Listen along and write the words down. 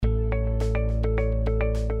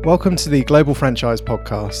Welcome to the Global Franchise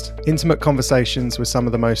Podcast, intimate conversations with some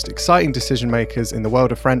of the most exciting decision makers in the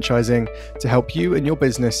world of franchising to help you and your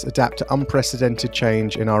business adapt to unprecedented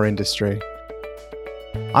change in our industry.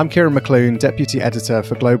 I'm Kieran McClune, Deputy Editor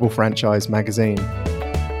for Global Franchise Magazine.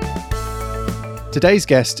 Today's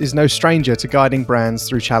guest is no stranger to guiding brands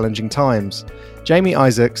through challenging times. Jamie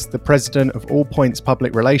Izaks, the President of All Points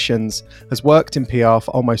Public Relations, has worked in PR for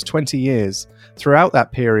almost 20 years. Throughout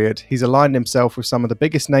that period, he's aligned himself with some of the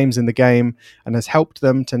biggest names in the game and has helped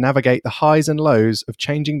them to navigate the highs and lows of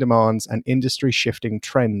changing demands and industry-shifting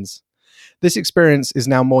trends. This experience is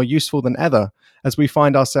now more useful than ever as we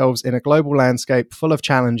find ourselves in a global landscape full of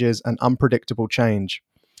challenges and unpredictable change.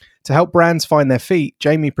 To help brands find their feet,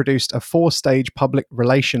 Jamie produced a 4-stage public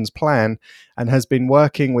relations plan and has been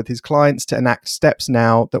working with his clients to enact steps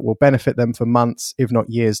now that will benefit them for months, if not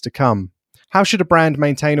years to come. How should a brand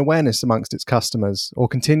maintain awareness amongst its customers or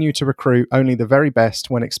continue to recruit only the very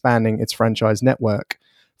best when expanding its franchise network?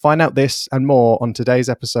 Find out this and more on today's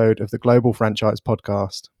episode of the Global Franchise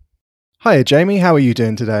Podcast. Hiya, Jamie. How are you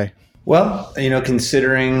doing today? Well,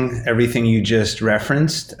 considering everything you just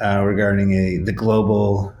referenced regarding the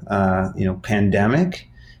global, pandemic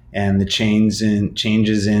and the changes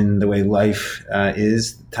in the way life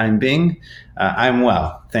is time being, I'm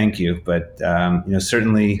well, thank you. But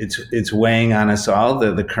certainly it's weighing on us all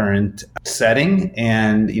the current setting,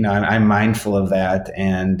 and I'm mindful of that,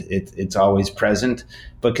 and it's always present.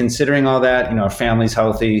 But considering all that, our family's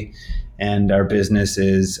healthy, and our business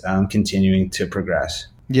is continuing to progress.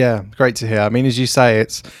 Yeah, great to hear. I mean, as you say,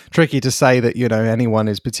 it's tricky to say that, anyone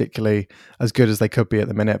is particularly as good as they could be at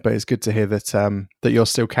the minute, but it's good to hear that that you're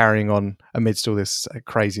still carrying on amidst all this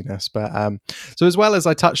craziness. But so as well as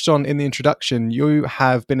I touched on in the introduction, you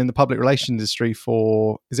have been in the public relations industry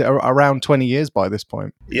for, is it around 20 years by this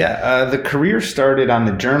point? Yeah, the career started on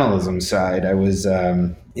the journalism side. I was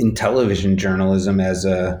in television journalism as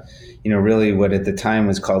a really what at the time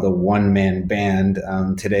was called a one-man band.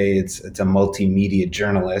 Today it's a multimedia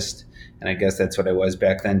journalist, and I guess that's what I was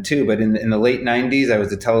back then too. But in the late 90s, I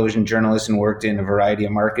was a television journalist and worked in a variety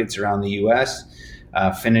of markets around the U.S.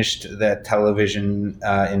 Finished that television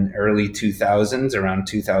in early 2000s, around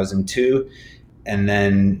 2002, and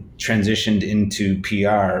then transitioned into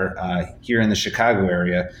PR here in the Chicago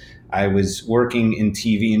area. I was working in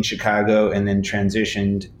TV in Chicago and then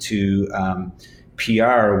transitioned to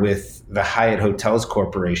PR with the Hyatt Hotels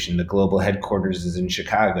Corporation. The global headquarters is in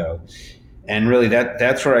Chicago. And really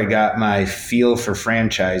that's where I got my feel for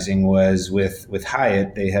franchising, was with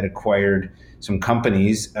Hyatt. They had acquired some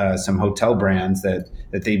companies, some hotel brands that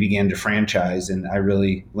they began to franchise. And I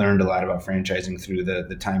really learned a lot about franchising through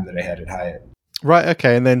the time that I had at Hyatt. Right.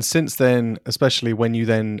 Okay. And then since then, especially when you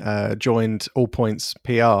then joined All Points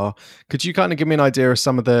PR, could you kind of give me an idea of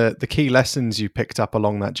some of the key lessons you picked up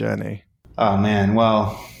along that journey? Oh man,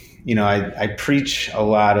 well, I preach a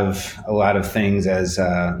lot of things as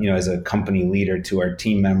as a company leader to our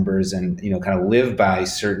team members, and kind of live by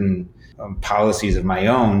certain policies of my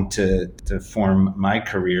own to form my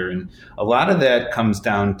career. And a lot of that comes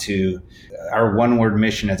down to our one-word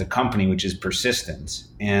mission as a company, which is persistence.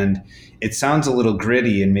 And it sounds a little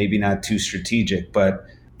gritty and maybe not too strategic, but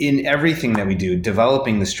in everything that we do,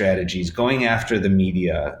 developing the strategies, going after the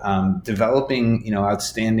media, developing,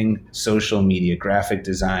 outstanding social media, graphic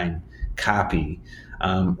design, copy,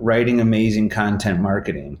 writing amazing content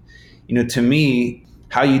marketing. To me,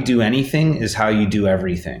 how you do anything is how you do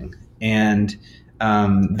everything. And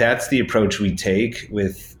that's the approach we take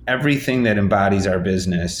with everything that embodies our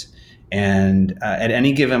business. And at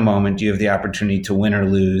any given moment, you have the opportunity to win or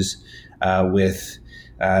lose with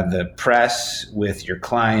the press, with your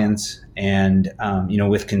clients, and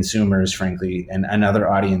with consumers, frankly, and other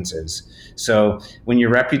audiences. So when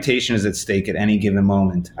your reputation is at stake at any given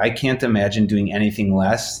moment, I can't imagine doing anything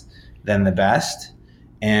less than the best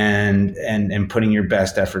and putting your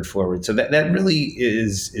best effort forward. So that really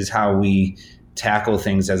is how we tackle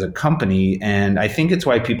things as a company. And I think it's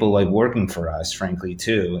why people like working for us, frankly,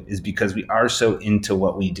 too, is because we are so into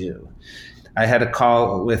what we do. I had a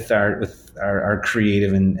call with our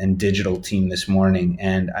creative and digital team this morning,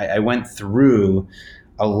 and I went through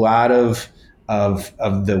a lot of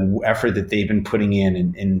the effort that they've been putting in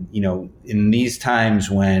in these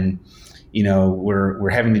times when we're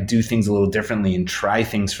having to do things a little differently and try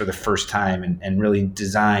things for the first time and really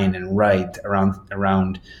design and write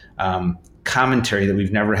around commentary that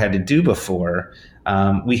we've never had to do before.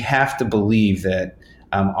 We have to believe that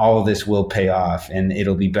all of this will pay off, and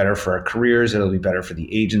it'll be better for our careers. It'll be better for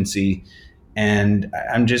the agency. And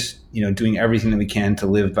I'm just, doing everything that we can to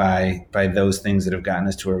live by those things that have gotten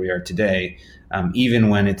us to where we are today, even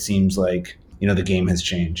when it seems like the game has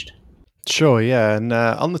changed. Sure, yeah. And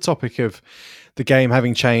on the topic of the game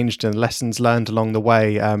having changed and lessons learned along the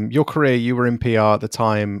way, your career, you were in PR at the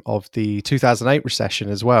time of the 2008 recession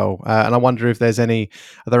as well. And I wonder if are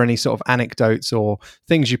there any sort of anecdotes or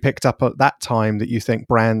things you picked up at that time that you think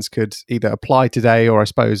brands could either apply today, or I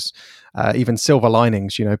suppose even silver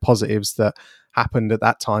linings, positives that happened at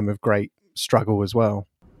that time of great struggle as well?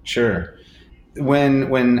 Sure.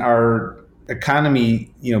 When our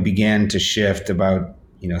economy, began to shift about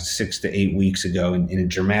 6 to 8 weeks ago in a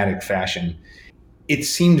dramatic fashion, it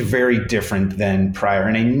seemed very different than prior,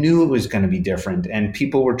 and I knew it was going to be different. And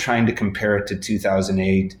people were trying to compare it to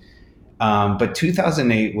 2008, but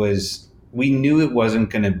 2008 we knew it wasn't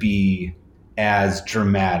going to be as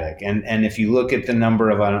dramatic. And if you look at the number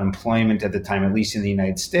of unemployment at the time, at least in the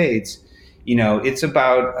United States, it's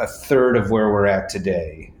about a third of where we're at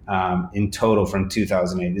today. In total from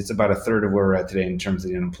 2008. It's about a third of where we're at today in terms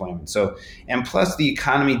of the unemployment. So, and plus the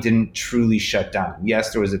economy didn't truly shut down.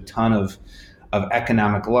 Yes, there was a ton of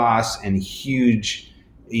economic loss and huge,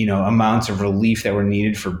 amounts of relief that were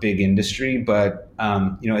needed for big industry. But,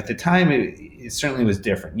 at the time, it certainly was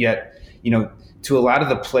different. Yet, to a lot of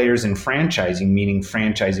the players in franchising, meaning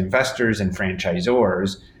franchise investors and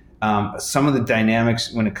franchisors, some of the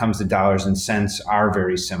dynamics when it comes to dollars and cents are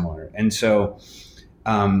very similar. And so,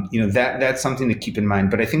 that's something to keep in mind.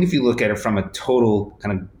 But I think if you look at it from a total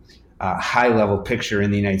kind of high level picture in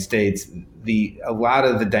the United States, a lot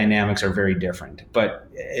of the dynamics are very different. But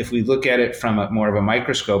if we look at it from more of a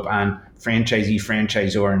microscope on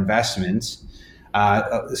franchisor investments,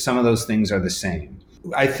 some of those things are the same.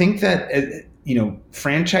 I think that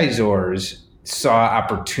franchisors saw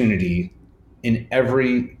opportunity in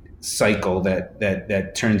every cycle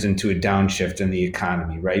that turns into a downshift in the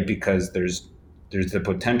economy, right? Because there's the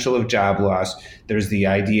potential of job loss. There's the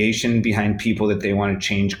ideation behind people that they want to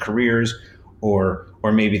change careers, or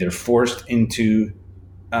maybe they're forced into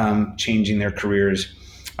changing their careers.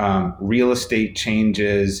 Real estate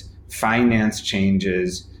changes, finance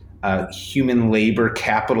changes, human labor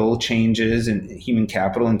capital changes, and human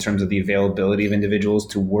capital in terms of the availability of individuals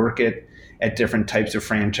to work at different types of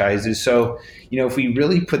franchises. So, if we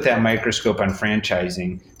really put that microscope on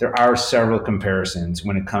franchising, there are several comparisons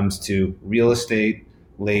when it comes to real estate,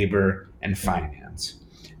 labor, and finance.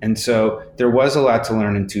 And so there was a lot to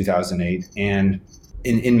learn in 2008. And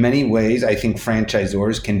in many ways, I think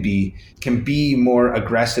franchisors can be more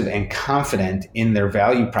aggressive and confident in their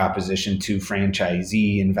value proposition to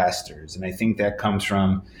franchisee investors. And I think that comes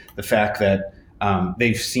from the fact that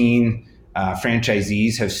they've seen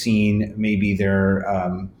franchisees have seen maybe their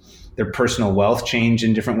personal wealth change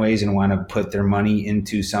in different ways and want to put their money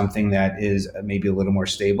into something that is maybe a little more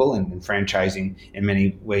stable. And franchising in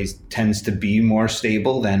many ways tends to be more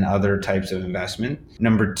stable than other types of investment.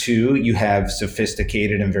 Number two, you have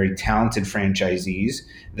sophisticated and very talented franchisees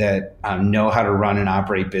that know how to run and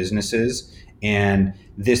operate businesses. And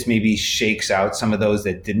this maybe shakes out some of those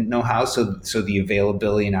that didn't know how. So the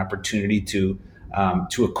availability and opportunity to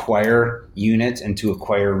acquire units and to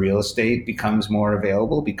acquire real estate becomes more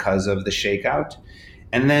available because of the shakeout.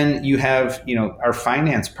 And then you have, our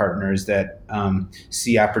finance partners that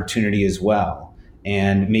see opportunity as well,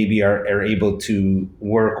 and maybe are able to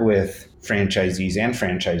work with franchisees and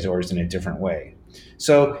franchisors in a different way.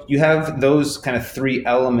 So you have those kind of three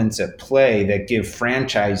elements at play that give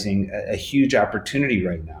franchising a huge opportunity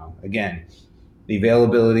right now. Again, the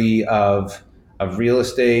availability of real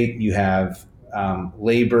estate, you have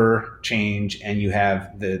labor change, and you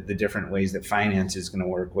have the different ways that finance is going to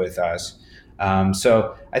work with us.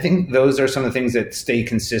 So I think those are some of the things that stay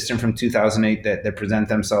consistent from 2008 that present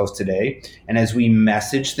themselves today. And as we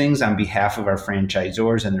message things on behalf of our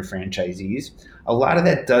franchisors and their franchisees, a lot of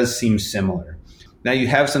that does seem similar. Now you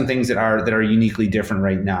have some things that are uniquely different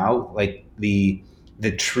right now, like the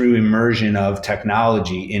true immersion of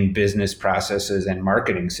technology in business processes and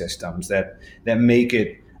marketing systems that make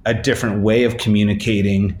it a different way of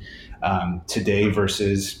communicating today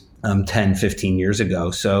versus 10, 15 years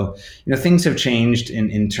ago. So, things have changed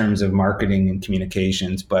in terms of marketing and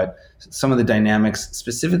communications, but some of the dynamics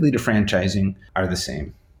specifically to franchising are the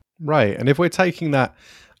same. Right. And if we're taking that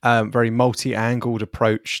very multi-angled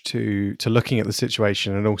approach to looking at the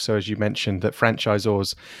situation, and also, as you mentioned, that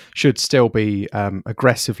franchisors should still be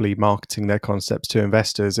aggressively marketing their concepts to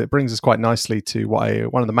investors, it brings us quite nicely to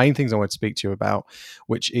one of the main things I want to speak to you about,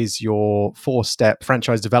 which is your 4-step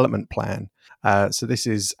franchise development plan. So this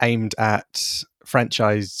is aimed at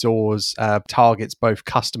franchisors, targets both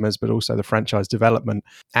customers but also the franchise development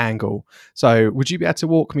angle. So would you be able to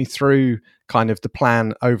walk me through kind of the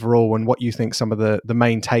plan overall and what you think some of the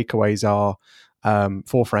main takeaways are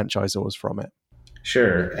for franchisors from it?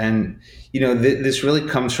 Sure. And, this really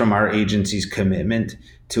comes from our agency's commitment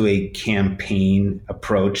to a campaign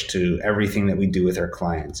approach to everything that we do with our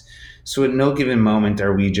clients. So at no given moment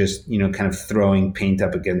are we just, kind of throwing paint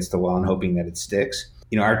up against the wall and hoping that it sticks.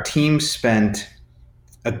 Our team spent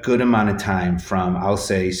a good amount of time from, I'll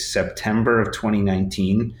say, September of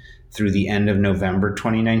 2019 through the end of November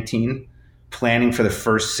 2019, planning for the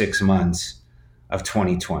first 6 months of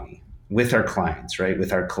 2020 with our clients, right?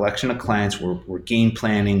 With our collection of clients, we're game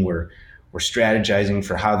planning, we're strategizing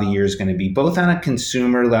for how the year is going to be, both on a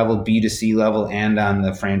consumer level, B2C level, and on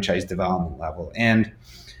the franchise development level. And,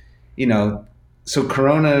 so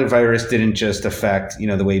coronavirus didn't just affect,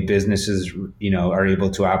 the way businesses, are able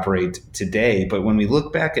to operate today. But when we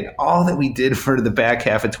look back at all that we did for the back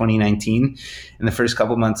half of 2019 and the first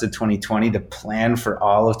couple months of 2020, the plan for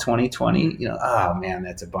all of 2020, oh man,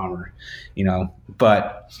 that's a bummer,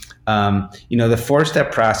 But, the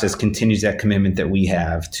 4-step process continues that commitment that we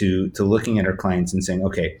have to looking at our clients and saying,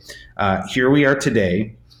 okay, here we are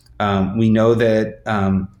today. We know that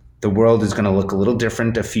the world is going to look a little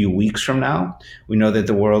different a few weeks from now. We know that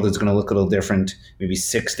the world is going to look a little different maybe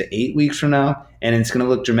 6 to 8 weeks from now, and it's going to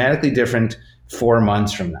look dramatically different 4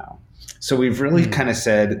 months from now. So we've really kind of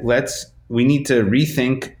said, we need to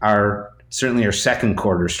rethink certainly our second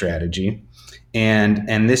quarter strategy.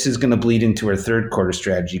 And this is going to bleed into our third quarter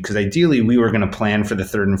strategy, because ideally we were going to plan for the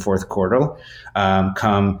third and fourth quarter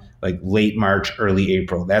come like late March, early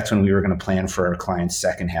April. That's when we were going to plan for our clients'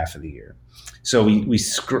 second half of the year. So we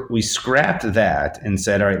scrapped that and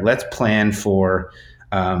said, all right, let's plan for,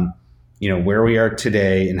 where we are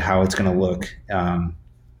today and how it's going to look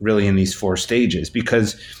really in these 4 stages.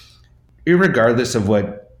 Because irregardless of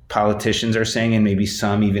what politicians are saying, and maybe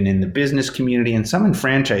some even in the business community and some in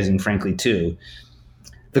franchising, frankly, too,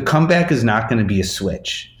 the comeback is not going to be a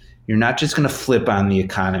switch. You're not just going to flip on the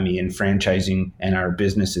economy, and franchising and our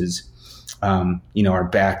businesses, are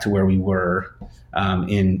back to where we were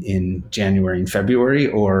in January and February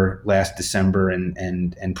or last December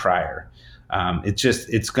and prior.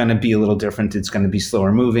 It's going to be a little different. It's going to be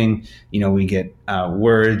slower moving. We get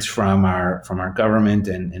words from our government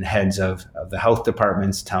and heads of the health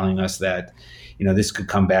departments telling us that, this could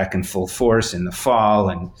come back in full force in the fall.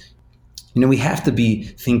 And, we have to be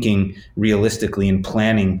thinking realistically and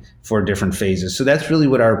planning for different phases. So that's really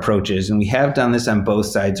what our approach is. And we have done this on both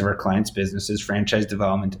sides of our clients' businesses, franchise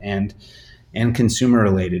development and consumer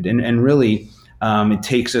related. And really, it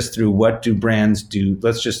takes us through, what do brands do?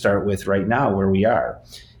 Let's just start with right now where we are.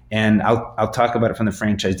 And I'll talk about it from the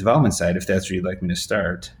franchise development side, if that's where you'd like me to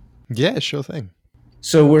start. Yeah, sure thing.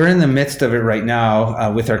 So we're in the midst of it right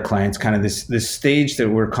now with our clients, kind of this stage that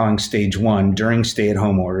we're calling stage 1 during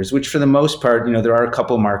stay-at-home orders, which for the most part, there are a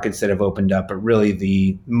couple markets that have opened up, but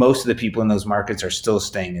really most of the people in those markets are still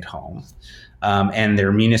staying at home. And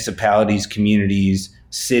their municipalities, communities,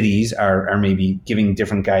 cities are maybe giving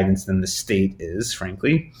different guidance than the state is,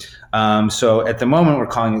 frankly. So at the moment, we're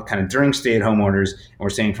calling it kind of during stay-at-home orders, and we're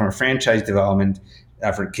saying from a franchise development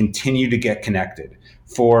effort, continue to get connected.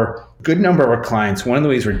 For a good number of our clients, one of the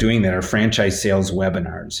ways we're doing that are franchise sales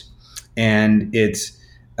webinars. And it's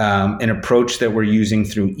an approach that we're using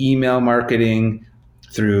through email marketing,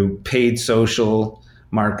 through paid social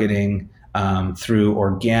marketing, through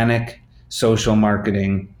organic social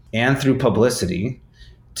marketing, and through publicity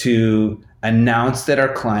to announce that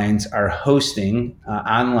our clients are hosting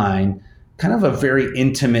online kind of a very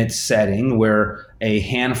intimate setting where a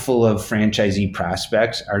handful of franchisee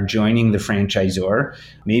prospects are joining the franchisor,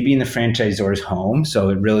 maybe in the franchisor's home, so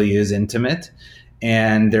it really is intimate,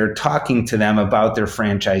 and they're talking to them about their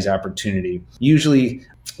franchise opportunity. Usually,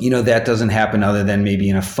 that doesn't happen other than maybe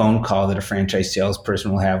in a phone call that a franchise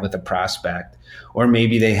salesperson will have with a prospect, or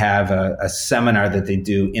maybe they have a seminar that they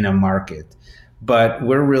do in a market. But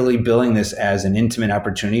we're really billing this as an intimate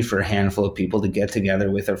opportunity for a handful of people to get together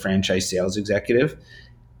with a franchise sales executive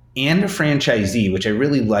and a franchisee, which I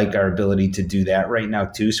really like our ability to do that right now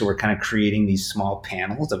too. So we're kind of creating these small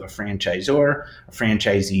panels of a franchisor, a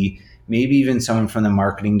franchisee, maybe even someone from the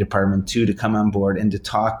marketing department too, to come on board and to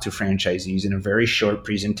talk to franchisees in a very short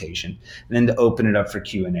presentation, and then to open it up for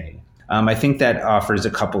Q&A. I think that offers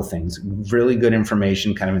a couple things. Really good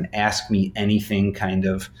information, kind of an ask me anything kind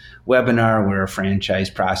of webinar where a franchise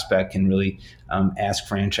prospect can really ask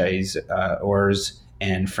franchisors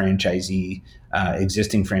and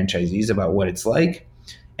existing franchisees about what it's like.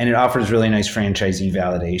 And it offers really nice franchisee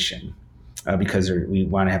validation because we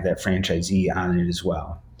want to have that franchisee on it as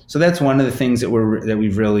well. So that's one of the things that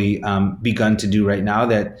we've really begun to do right now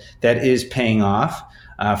that is paying off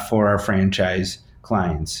for our franchise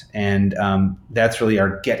clients. And that's really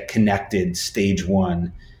our get connected stage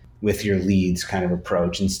one with your leads kind of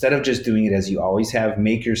approach. Instead of just doing it as you always have,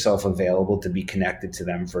 make yourself available to be connected to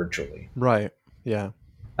them virtually. Right. Yeah.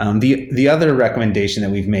 The other recommendation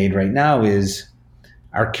that we've made right now is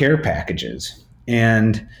our care packages.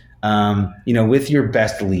 And with your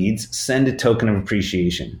best leads, send a token of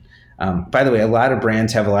appreciation. By the way, a lot of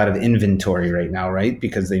brands have a lot of inventory right now, right?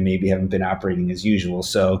 Because they maybe haven't been operating as usual.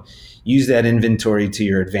 So use that inventory to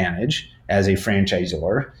your advantage as a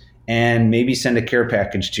franchisor, and maybe send a care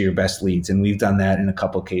package to your best leads. And we've done that in a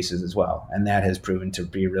couple cases as well. And that has proven to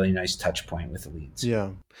be a really nice touch point with the leads.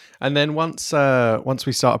 Yeah. And then once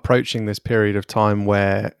we start approaching this period of time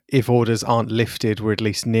where if orders aren't lifted, we're at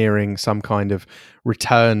least nearing some kind of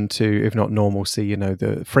return to, if not normalcy,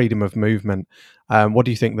 the freedom of movement. What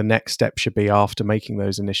do you think the next step should be after making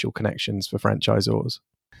those initial connections for franchisors?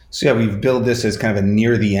 So yeah, we've built this as kind of a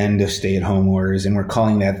near the end of stay-at-home orders, and we're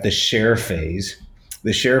calling that the share phase.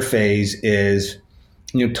 The share phase is,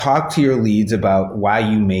 talk to your leads about why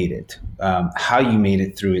you made it, how you made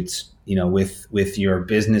it through its, with your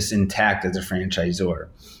business intact as a franchisor.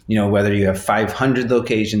 Whether you have 500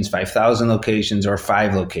 locations, 5,000 locations, or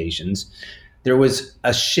 5 locations, there was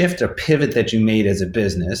a shift, a pivot that you made as a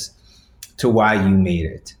business to why you made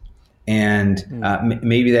it. And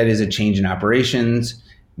maybe that is a change in operations.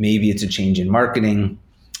 Maybe it's a change in marketing.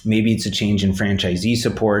 Maybe it's a change in franchisee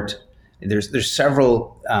support. There's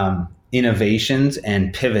several innovations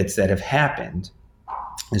and pivots that have happened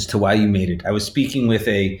as to why you made it. I was speaking with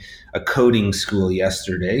a coding school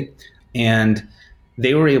yesterday, and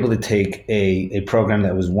they were able to take a program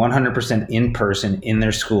that was 100% in person in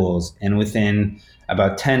their schools, and within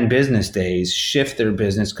about 10 business days, shift their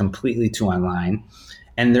business completely to online.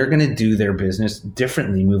 And they're going to do their business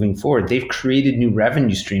differently moving forward. They've created new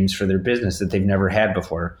revenue streams for their business that they've never had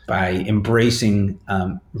before by embracing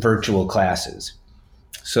virtual classes.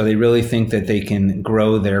 So they really think that they can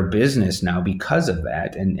grow their business now because of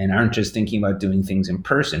that, and aren't just thinking about doing things in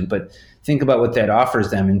person, but think about what that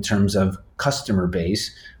offers them in terms of customer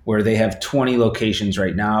base, where they have 20 locations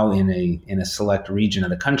right now in a select region of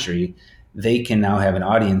the country. They can now have an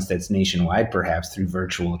audience that's nationwide, perhaps through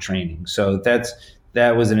virtual training. So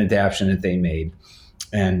that was an adaptation that they made,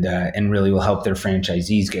 and really will help their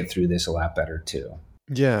franchisees get through this a lot better too.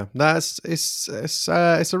 Yeah, it's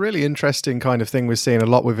a really interesting kind of thing we're seeing a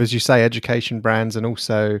lot with, as you say, education brands and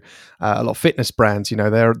also a lot of fitness brands.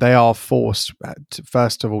 They are forced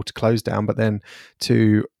first of all to close down, but then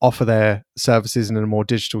to offer their services in a more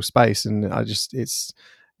digital space. And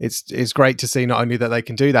it's great to see not only that they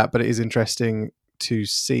can do that, but it is interesting to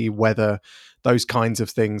see whether those kinds of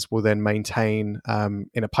things will then maintain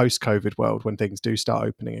in a post-COVID world when things do start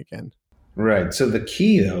opening again. Right. So the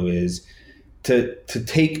key, though, is to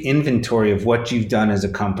take inventory of what you've done as a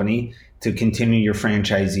company to continue your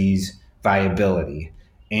franchisees' viability,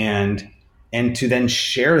 and to then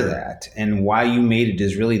share that. And why you made it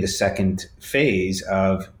is really the second phase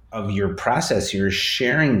of your process here,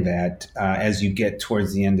 sharing that as you get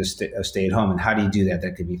towards the end of stay at home. And how do you do that?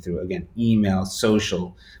 That could be through, again, email,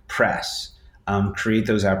 social, press. Create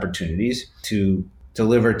those opportunities to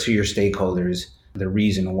deliver to your stakeholders the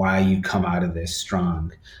reason why you come out of this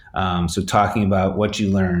strong. So talking about what you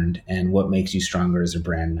learned and what makes you stronger as a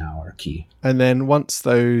brand now are key. And then once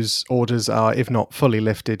those orders are, if not fully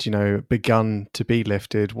lifted, begun to be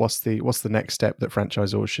lifted, what's the next step that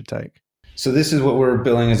franchisors should take? So this is what we're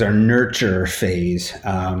billing as our nurture phase.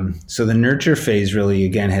 So the nurture phase really,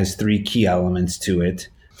 again, has 3 key elements to it.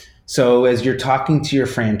 So as you're talking to your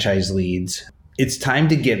franchise leads, it's time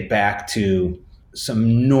to get back to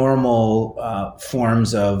some normal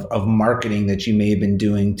forms of marketing that you may have been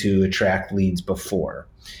doing to attract leads before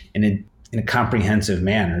in a comprehensive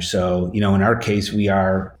manner. So, in our case, we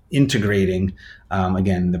are integrating,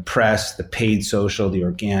 again, the press, the paid social, the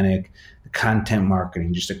organic, the content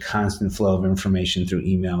marketing, just a constant flow of information through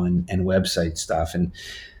email and website stuff. And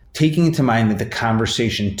taking into mind that the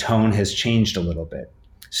conversation tone has changed a little bit.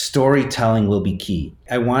 Storytelling will be key.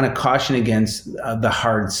 I want to caution against the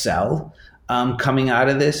hard sell coming out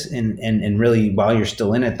of this, and really, while you're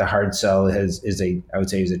still in it, the hard sell is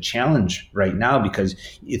a challenge right now, because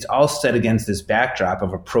it's all set against this backdrop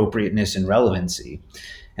of appropriateness and relevancy.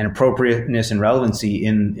 And appropriateness and relevancy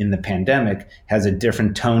in the pandemic has a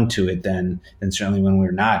different tone to it than certainly when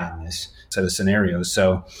we're not in this set of scenarios.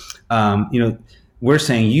 So, we're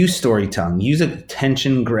saying use storytelling, use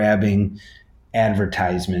attention-grabbing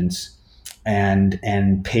advertisements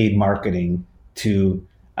and paid marketing to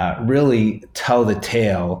really tell the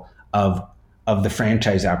tale of the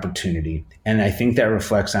franchise opportunity. And I think that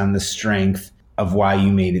reflects on the strength of why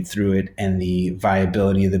you made it through it and the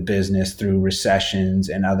viability of the business through recessions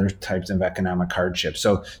and other types of economic hardship.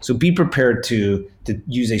 So be prepared to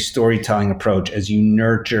use a storytelling approach as you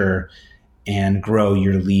nurture and grow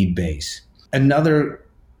your lead base. Another,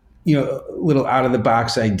 little out of the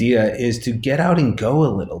box idea is to get out and go a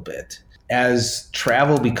little bit. As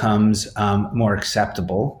travel becomes more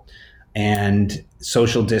acceptable and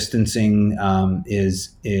social distancing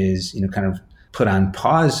is kind of put on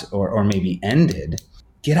pause or maybe ended,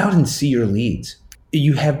 get out and see your leads.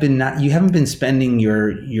 You haven't been spending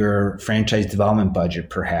your franchise development budget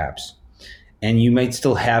perhaps, and you might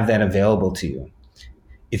still have that available to you.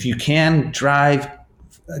 If you can drive,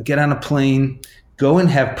 get on a plane, go and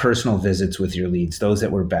have personal visits with your leads, those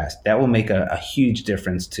that were best. That will make a huge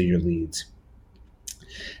difference to your leads.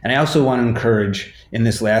 And I also want to encourage in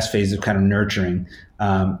this last phase of kind of nurturing,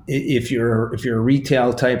 if you're a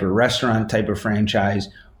retail type or restaurant type of franchise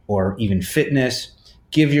or even fitness,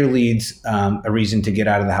 give your leads a reason to get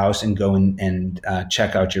out of the house and go and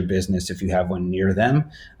check out your business if you have one near them.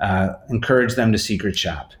 Encourage them to secret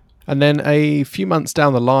shop. And then a few months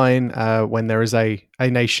down the line, when there is a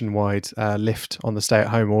nationwide lift on the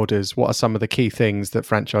stay-at-home orders, what are some of the key things that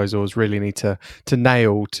franchisors really need to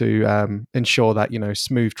nail to ensure that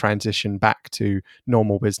smooth transition back to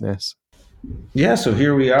normal business? Yeah, so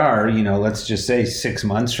here we are. Let's just say 6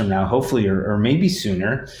 months from now, hopefully, or maybe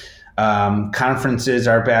sooner. Conferences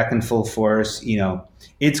are back in full force.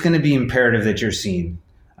 It's going to be imperative that you're seen.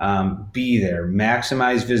 Be there,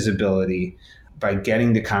 maximize visibility by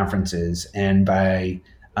getting to conferences and by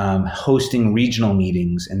hosting regional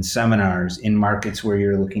meetings and seminars in markets where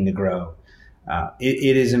you're looking to grow.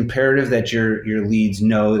 It is imperative that your leads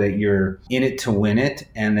know that you're in it to win it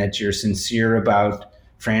and that you're sincere about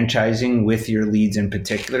franchising with your leads in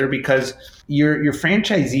particular, because your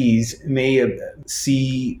franchisees may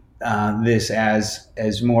see this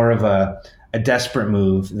as more of a desperate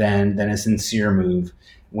move than a sincere move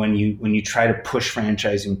when you try to push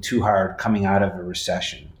franchising too hard coming out of a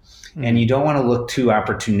recession. Mm-hmm. And you don't want to look too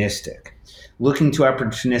opportunistic. Looking too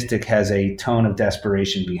opportunistic has a tone of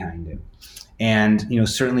desperation behind it. And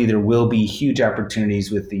certainly there will be huge opportunities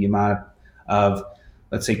with the amount of,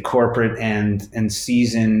 let's say, corporate and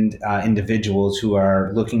seasoned individuals who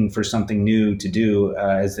are looking for something new to do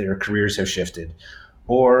as their careers have shifted,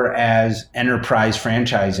 or as enterprise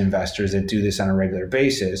franchise investors that do this on a regular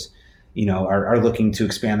basis, are looking to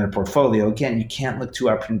expand their portfolio. Again, you can't look too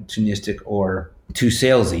opportunistic or too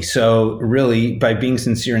salesy. So really, by being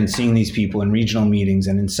sincere and seeing these people in regional meetings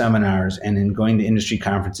and in seminars and in going to industry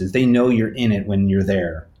conferences, they know you're in it when you're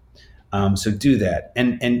there. So do that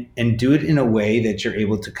and do it in a way that you're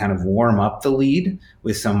able to kind of warm up the lead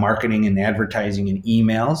with some marketing and advertising and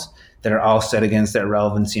emails that are all set against that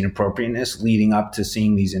relevancy and appropriateness leading up to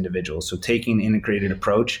seeing these individuals. So taking an integrated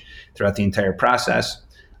approach throughout the entire process,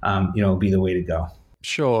 will be the way to go.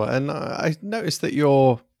 Sure. And I noticed that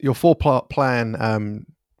your 4-part plan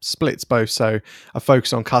splits both, so a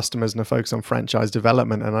focus on customers and a focus on franchise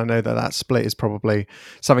development. And I know that split is probably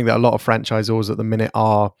something that a lot of franchisors at the minute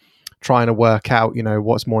are trying to work out,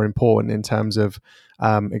 what's more important in terms of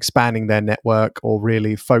expanding their network or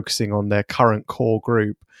really focusing on their current core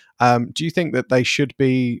group. Do you think that they should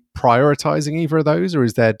be prioritizing either of those, or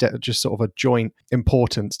is there just sort of a joint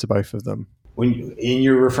importance to both of them? And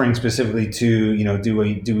you're referring specifically to, do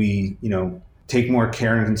we take more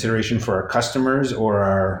care and consideration for our customers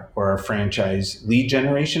or our franchise lead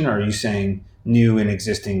generation? Or are you saying new and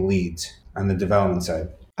existing leads on the development side?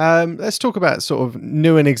 Let's talk about sort of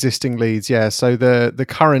new and existing leads. Yeah. So the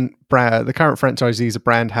current franchisees a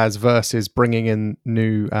brand has versus bringing in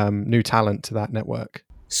new talent to that network.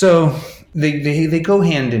 So they go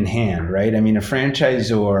hand in hand, right? I mean, a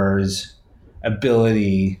franchisor's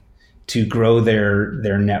ability to grow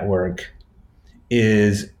their network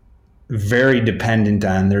is very dependent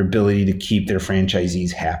on their ability to keep their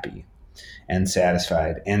franchisees happy and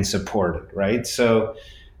satisfied and supported, right? So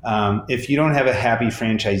if you don't have a happy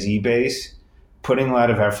franchisee base, putting a lot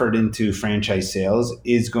of effort into franchise sales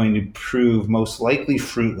is going to prove most likely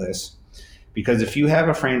fruitless, because if you have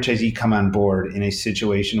a franchisee come on board in a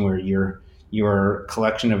situation where your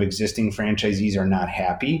collection of existing franchisees are not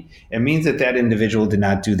happy, it means that individual did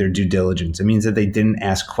not do their due diligence. It means that they didn't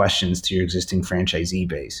ask questions to your existing franchisee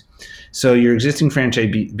base. So your existing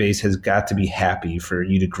franchise base has got to be happy for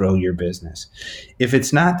you to grow your business. If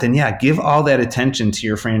it's not, then give all that attention to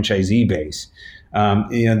your franchisee base.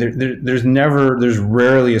 There's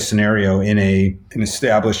rarely a scenario in an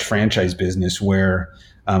established franchise business where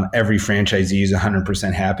every franchisee is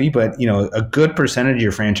 100% happy, but a good percentage of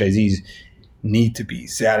your franchisees need to be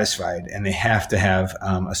satisfied, and they have to have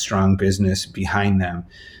a strong business behind them.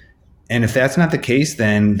 And if that's not the case,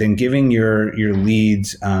 then giving your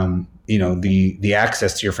leads, the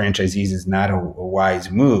access to your franchisees is not a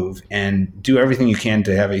wise move. And do everything you can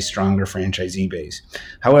to have a stronger franchisee base.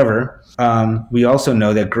 However, we also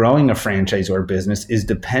know that growing a franchisor business is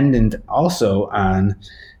dependent also on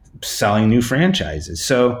selling new franchises.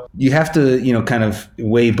 So you have to, kind of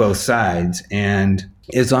weigh both sides. And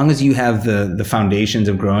as long as you have the foundations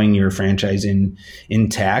of growing your franchise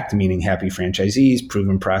intact, meaning happy franchisees,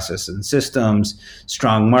 proven processes and systems,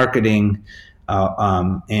 strong marketing,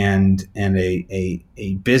 and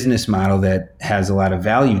a business model that has a lot of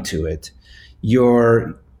value to it,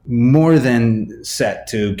 you're more than set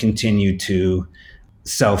to continue to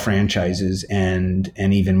sell franchises and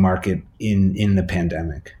even market in the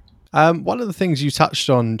pandemic. One of the things you touched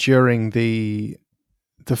on during the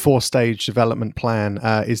 4-stage development plan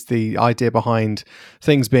is the idea behind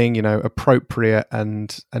things being, appropriate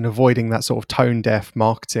and avoiding that sort of tone deaf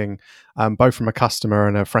marketing, both from a customer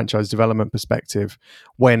and a franchise development perspective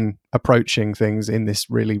when approaching things in this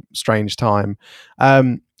really strange time.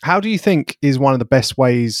 How do you think is one of the best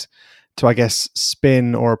ways to, I guess,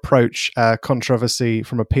 spin or approach controversy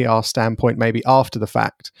from a PR standpoint, maybe after the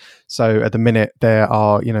fact? So at the minute, there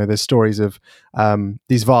are, there's stories of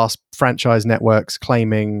these vast franchise networks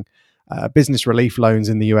claiming business relief loans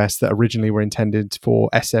in the US that originally were intended for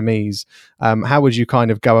SMEs. How would you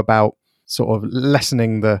kind of go about sort of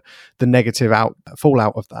lessening the negative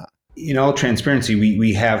fallout of that? In all transparency,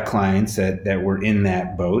 we have clients that were in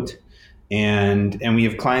that boat, and we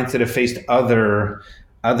have clients that have faced other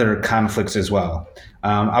conflicts as well.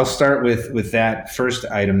 I'll start with that first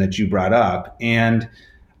item that you brought up. And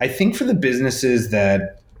I think for the businesses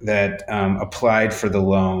that applied for the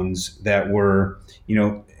loans that were,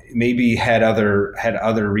 maybe had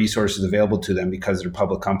other resources available to them because they're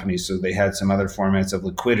public companies, so they had some other formats of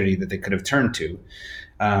liquidity that they could have turned to.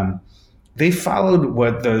 They followed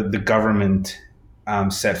what the government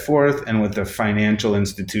set forth and what the financial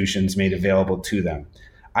institutions made available to them.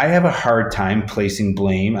 I have a hard time placing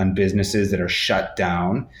blame on businesses that are shut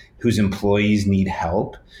down, whose employees need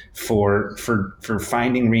help for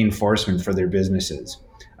finding reinforcement for their businesses.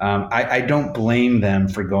 I don't blame them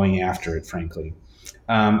for going after it, frankly.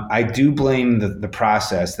 I do blame the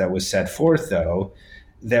process that was set forth, though,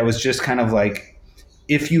 that was just kind of like,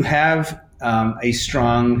 if you have a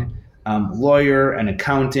strong lawyer, an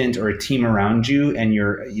accountant, or a team around you, and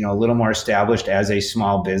you're a little more established as a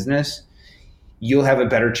small business, you'll have a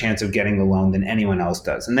better chance of getting the loan than anyone else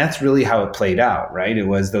does. And that's really how it played out, right? It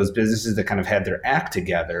was those businesses that kind of had their act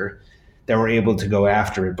together that were able to go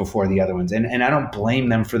after it before the other ones. And I don't blame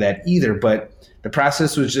them for that either, but the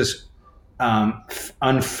process was just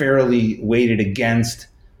unfairly weighted against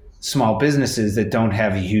small businesses that don't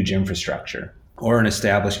have a huge infrastructure or an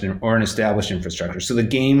established infrastructure. So the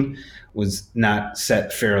game was not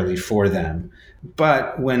set fairly for them.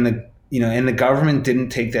 But when and the government didn't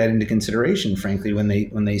take that into consideration, frankly, when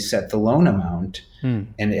they set the loan amount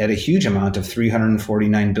and at a huge amount of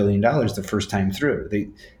 $349 billion the first time through.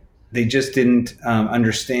 They just didn't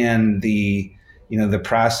understand the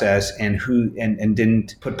process and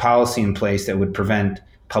didn't put policy in place that would prevent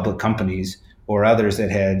public companies or others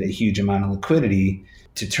that had a huge amount of liquidity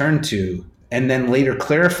to turn to. And then later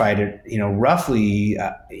clarified it, roughly,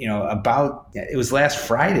 about, it was last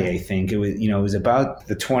Friday, I think. It was about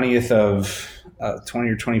the 20th of 20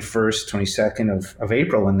 or 21st, 22nd of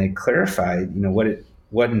April when they clarified,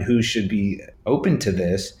 what and who should be open to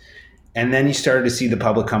this. And then you started to see the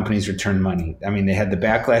public companies return money. I mean, they had the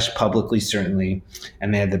backlash publicly, certainly,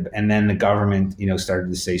 and then the government, started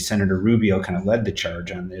to say, Senator Rubio kind of led the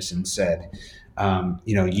charge on this and said,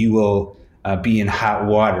 you will be in hot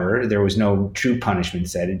water. There was no true punishment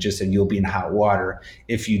said. It just said you'll be in hot water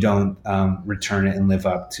if you don't return it and live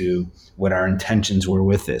up to what our intentions were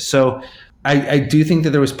with this. So I do think that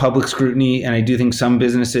there was public scrutiny, and I do think some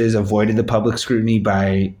businesses avoided the public scrutiny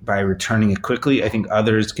by returning it quickly. I think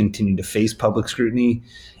others continue to face public scrutiny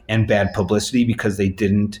and bad publicity because they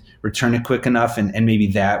didn't return it quick enough, and maybe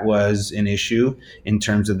that was an issue in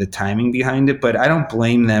terms of the timing behind it. But I don't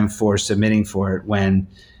blame them for submitting for it when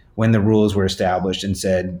the rules were established and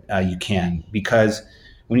said you can. Because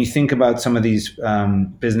when you think about some of these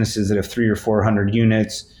businesses that have 300 or 400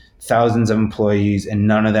 units, thousands of employees, and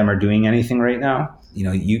none of them are doing anything right now,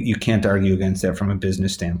 you can't argue against that from a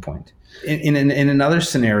business standpoint. In another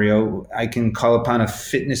scenario, I can call upon a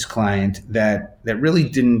fitness client that really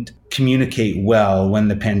didn't communicate well when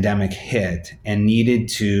the pandemic hit and needed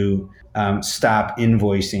to stop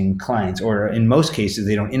invoicing clients, or in most cases,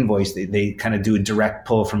 they don't invoice. They kind of do a direct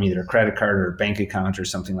pull from either a credit card or a bank account or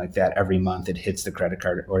something like that. Every month it hits the credit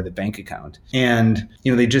card or the bank account. And,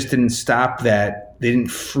 they just didn't stop that. They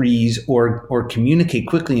didn't freeze or communicate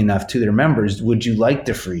quickly enough to their members. Would you like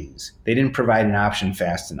to freeze? They didn't provide an option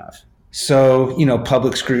fast enough. So,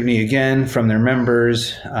 public scrutiny again from their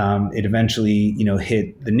members. It eventually,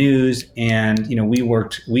 hit the news, and we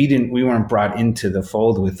weren't brought into the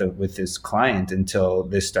fold with this client until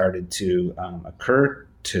this started to occur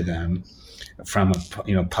to them from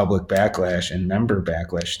a public backlash and member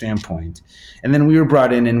backlash standpoint. And then we were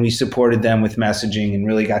brought in and we supported them with messaging and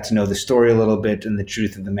really got to know the story a little bit. And the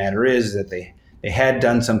truth of the matter is that they had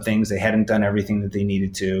done some things, they hadn't done everything that they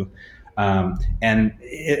needed to. And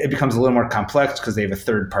it becomes a little more complex because they have a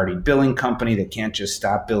third-party billing company that can't just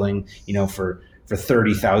stop billing, for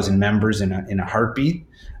 30,000 members in a heartbeat.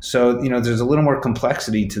 So, there's a little more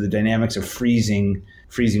complexity to the dynamics of freezing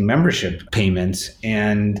membership payments.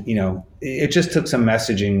 And, it just took some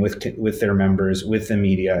messaging with their members, with the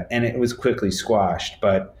media, and it was quickly squashed.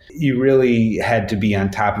 But you really had to be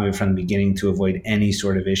on top of it from the beginning to avoid any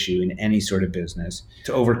sort of issue in any sort of business.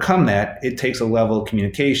 To overcome that, it takes a level of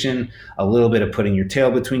communication, a little bit of putting your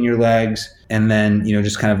tail between your legs, and then,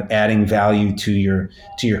 just kind of adding value to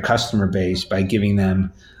your customer base by giving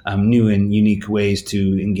them new and unique ways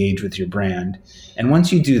to engage with your brand. And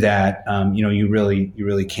once you do that, you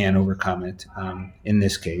really can overcome it in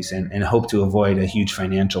this case, and hope to avoid a huge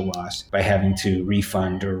financial loss by having to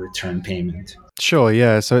refund or return payment. Sure,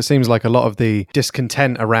 yeah. So it seems like a lot of the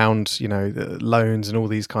discontent around, the loans and all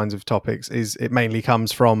these kinds of topics it mainly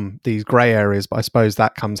comes from these grey areas. But I suppose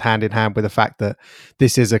that comes hand in hand with the fact that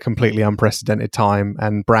this is a completely unprecedented time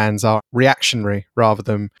and brands are reactionary rather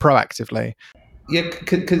than proactively. Yeah,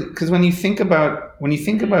 because when you think about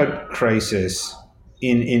crisis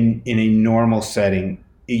in a normal setting,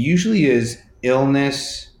 it usually is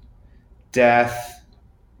illness, death,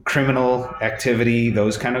 criminal activity,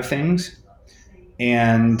 those kind of things.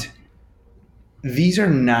 And these are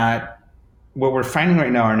not, what we're finding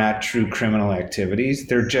right now are not true criminal activities.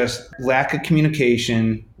 They're just lack of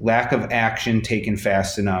communication, lack of action taken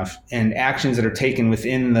fast enough, and actions that are taken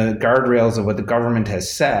within the guardrails of what the government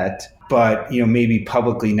has set, but maybe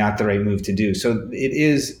publicly not the right move to do. So it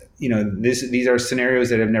is, these are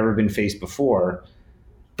scenarios that have never been faced before,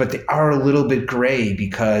 but they are a little bit gray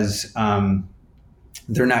because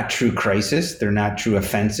they're not true crisis, they're not true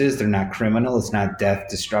offenses, they're not criminal, it's not death,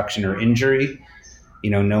 destruction, or injury.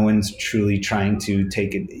 No one's truly trying to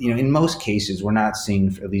take it. In most cases, we're not seeing,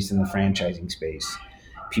 at least in the franchising space,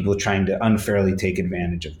 people trying to unfairly take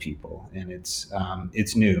advantage of people, and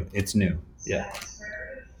it's new. Yeah.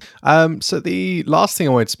 So the last thing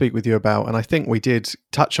I wanted to speak with you about, and I think we did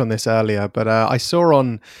touch on this earlier, but I saw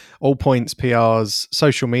on All Points PR's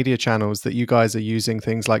social media channels that you guys are using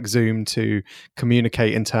things like Zoom to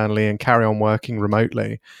communicate internally and carry on working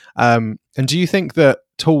remotely. And do you think that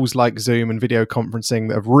tools like Zoom and video conferencing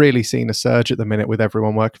that have really seen a surge at the minute with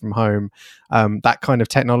everyone working from home, that kind of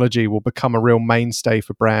technology will become a real mainstay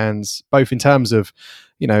for brands, both in terms of,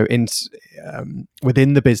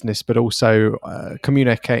 within the business, but also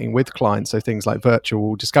communicating with clients? So things like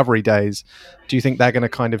virtual discovery days. Do you think they're going to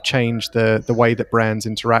kind of change the way that brands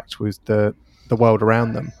interact with the world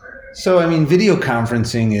around them? So, video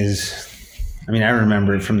conferencing is, I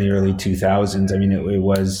remember it from the early 2000s. It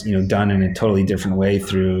was, done in a totally different way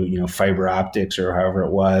through, fiber optics or however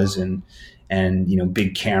it was, and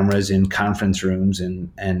big cameras in conference rooms,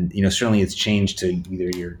 and certainly it's changed to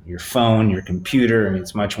either your phone, your computer.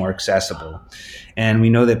 It's much more accessible, and we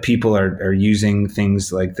know that people are using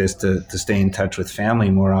things like this to stay in touch with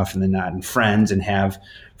family more often than not, and friends, and have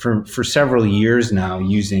for several years now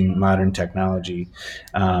using modern technology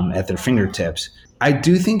at their fingertips. I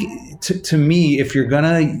do think, to me, if you're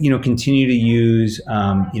gonna, continue to use,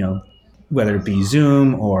 whether it be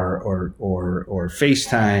Zoom or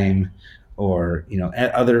FaceTime, or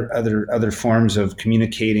other forms of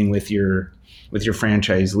communicating with your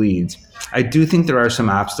franchise leads, I do think there are some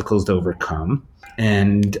obstacles to overcome.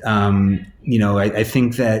 And I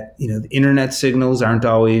think that the internet signals aren't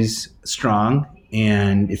always strong,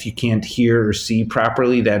 and if you can't hear or see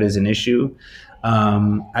properly, that is an issue.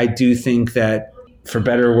 I do think that, for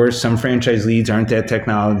better or worse, some franchise leads aren't that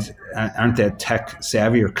tech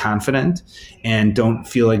savvy or confident, and don't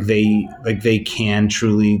feel like they can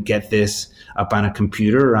truly get this up on a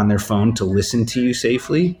computer or on their phone to listen to you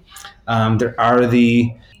safely. There are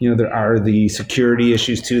the security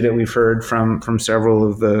issues too that we've heard from several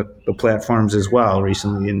of the platforms as well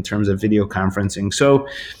recently in terms of video conferencing. So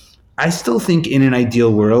I still think, in an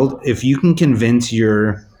ideal world, if you can convince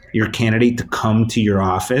your your candidate to come to your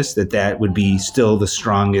office, that would be still the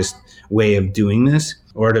strongest way of doing this,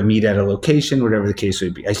 or to meet at a location, whatever the case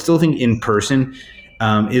would be. I still think in person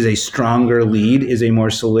is a stronger lead, is a more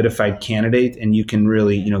solidified candidate, and you can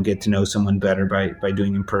really, get to know someone better by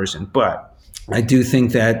doing in person. But I do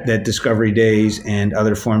think that discovery days and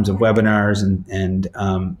other forms of webinars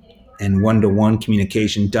and one-to-one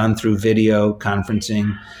communication done through video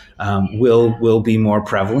conferencing will be more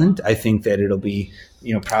prevalent. I think that it'll be,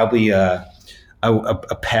 probably a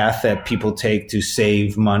path that people take to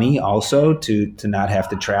save money, also to not have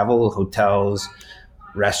to travel, hotels,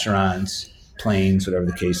 restaurants, planes, whatever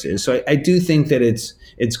the case is. So I do think that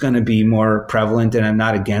it's going to be more prevalent, and I'm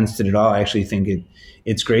not against it at all. I actually think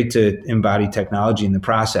it's great to embody technology in the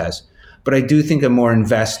process. But I do think a more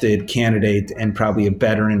invested candidate and probably a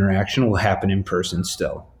better interaction will happen in person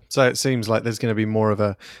still. So it seems like there's going to be more of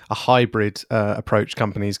a hybrid approach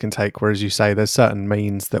companies can take, whereas you say there's certain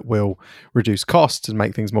means that will reduce costs and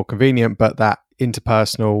make things more convenient, but that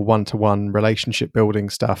interpersonal, one-to-one relationship building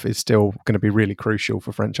stuff is still going to be really crucial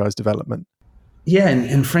for franchise development. Yeah,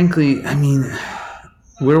 and frankly, I mean,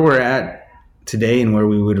 where we're at today and where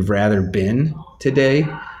we would have rather been today,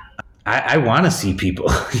 I want to see people,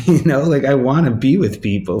 I want to be with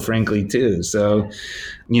people, frankly, too. So,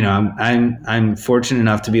 I'm fortunate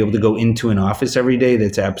enough to be able to go into an office every day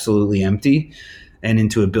that's absolutely empty, and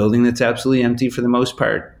into a building that's absolutely empty for the most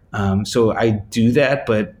part. So I do that,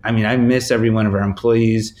 but I miss every one of our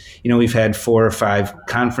employees. We've had 4 or 5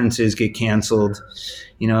 conferences get canceled.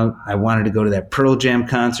 I wanted to go to that Pearl Jam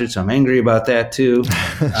concert, so I'm angry about that too.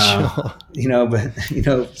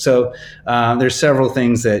 Sure. So there's several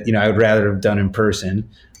things that, I would rather have done in person.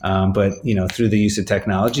 But through the use of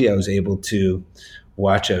technology, I was able to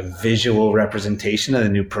watch a visual representation of the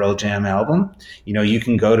new Pearl Jam album. You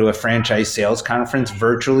can go to a franchise sales conference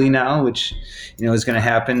virtually now, which, is going to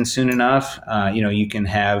happen soon enough. You can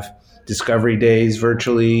have discovery days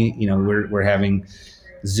virtually. We're having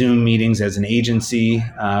Zoom meetings as an agency.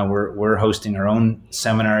 We're hosting our own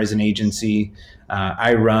seminar as an agency.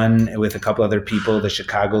 I run with a couple other people the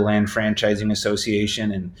Chicagoland Franchising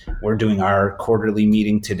Association, and we're doing our quarterly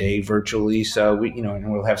meeting today virtually. So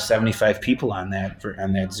and we'll have 75 people on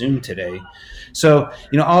that Zoom today. So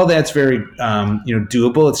all that's very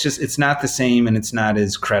doable. It's not the same, and it's not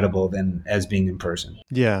as credible as being in person.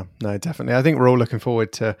 Yeah, no, definitely. I think we're all looking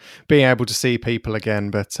forward to being able to see people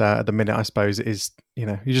again, but at the minute, I suppose it is.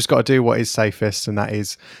 You just got to do what is safest, and that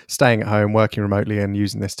is staying at home, working remotely, and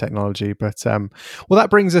using this technology. But that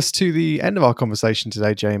brings us to the end of our conversation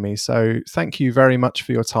today, Jamie. So thank you very much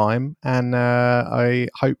for your time, and I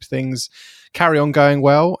hope things carry on going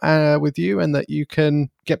well with you, and that you can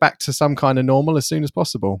get back to some kind of normal as soon as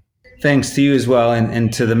possible. Thanks to you as well,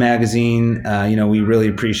 and to the magazine. We really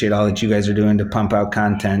appreciate all that you guys are doing to pump out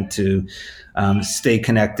content, to stay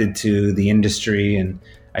connected to the industry. And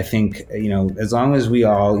I think, as long as we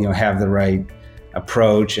all, have the right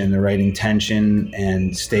approach and the right intention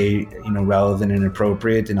and stay, relevant and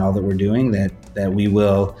appropriate in all that we're doing, that we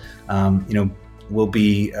will, will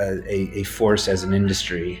be a force as an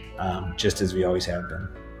industry, just as we always have been.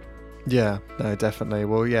 Yeah, no, definitely.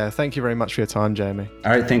 Well, yeah, thank you very much for your time, Jamie.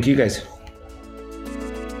 All right. Thank you, guys.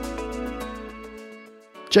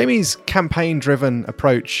 Jamie's campaign-driven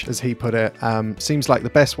approach, as he put it, seems like the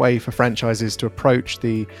best way for franchises to approach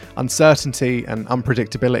the uncertainty and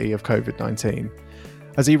unpredictability of COVID-19.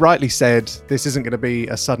 As he rightly said, this isn't going to be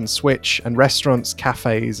a sudden switch, and restaurants,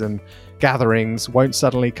 cafes, and gatherings won't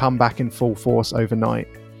suddenly come back in full force overnight.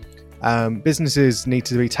 Businesses need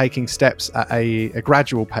to be taking steps at a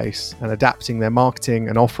gradual pace and adapting their marketing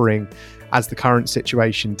and offering as the current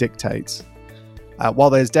situation dictates.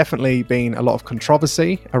 While there's definitely been a lot of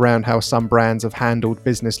controversy around how some brands have handled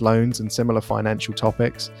business loans and similar financial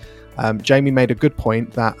topics, Jamie made a good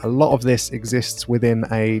point that a lot of this exists within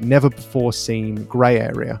a never-before-seen grey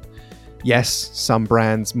area. Yes, some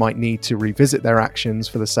brands might need to revisit their actions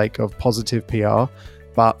for the sake of positive PR,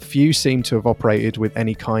 but few seem to have operated with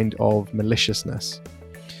any kind of maliciousness.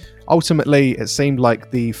 Ultimately, it seemed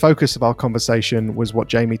like the focus of our conversation was what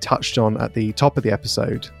Jamie touched on at the top of the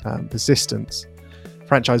episode, persistence.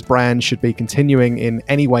 Franchise brands should be continuing in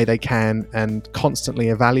any way they can and constantly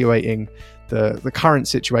evaluating the current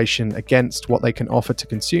situation against what they can offer to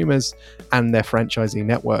consumers and their franchisee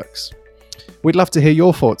networks. We'd love to hear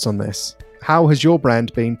your thoughts on this. How has your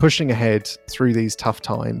brand been pushing ahead through these tough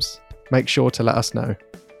times? Make sure to let us know.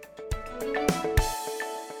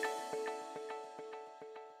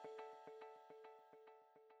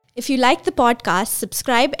 If you like the podcast,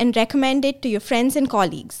 subscribe and recommend it to your friends and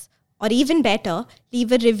colleagues. Or even better,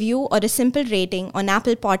 leave a review or a simple rating on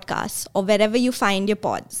Apple Podcasts or wherever you find your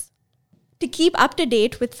pods. To keep up to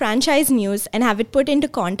date with franchise news and have it put into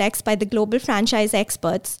context by the global franchise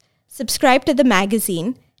experts, subscribe to the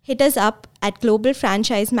magazine, hit us up at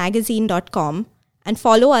globalfranchisemagazine.com, and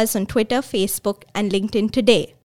follow us on Twitter, Facebook, and LinkedIn today.